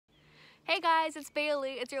Hey guys, it's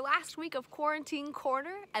Bailey. It's your last week of Quarantine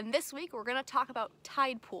Corner, and this week we're gonna talk about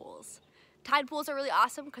tide pools. Tide pools are really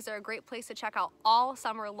awesome because they're a great place to check out all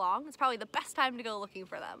summer long. It's probably the best time to go looking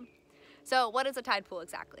for them. So what is a tide pool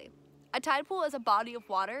exactly? A tide pool is a body of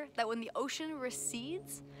water that when the ocean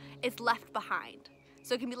recedes, it's left behind.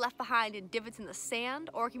 So it can be left behind in divots in the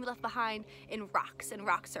sand, or it can be left behind in rocks and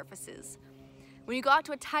rock surfaces. When you go out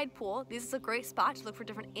to a tide pool, this is a great spot to look for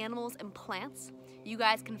different animals and plants. You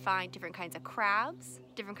guys can find different kinds of crabs,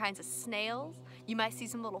 different kinds of snails. You might see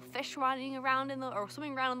some little fish running around or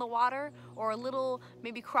swimming around in the water, or a little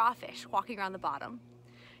maybe crawfish walking around the bottom.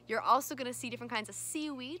 You're also going to see different kinds of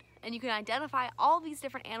seaweed, and you can identify all these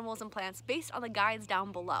different animals and plants based on the guides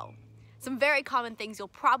down below. Some very common things you'll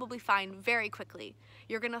probably find very quickly.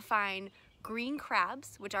 You're going to find green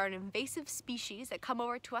crabs, which are an invasive species that come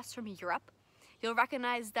over to us from Europe. You'll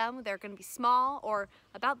recognize them. They're going to be small or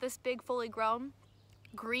about this big, fully grown,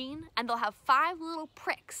 green, and they'll have 5 little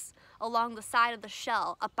pricks along the side of the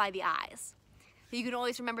shell up by the eyes. You can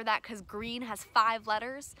always remember that because green has 5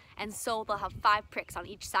 letters, and so they'll have 5 pricks on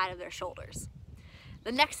each side of their shoulders.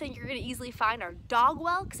 The next thing you're going to easily find are dog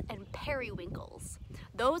whelks and periwinkles.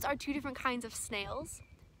 Those are 2 different kinds of snails.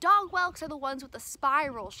 Dog whelks are the ones with the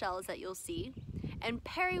spiral shells that you'll see, and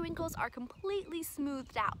periwinkles are completely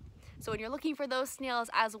smoothed out. So when you're looking for those snails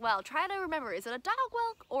as well, try to remember, is it a dog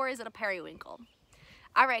whelk or is it a periwinkle?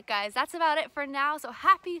 Alright guys, that's about it for now, so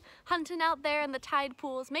happy hunting out there in the tide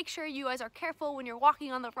pools. Make sure you guys are careful when you're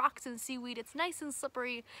walking on the rocks and seaweed. It's nice and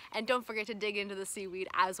slippery, and don't forget to dig into the seaweed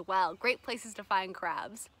as well. Great places to find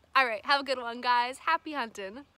crabs. Alright, have a good one guys. Happy hunting.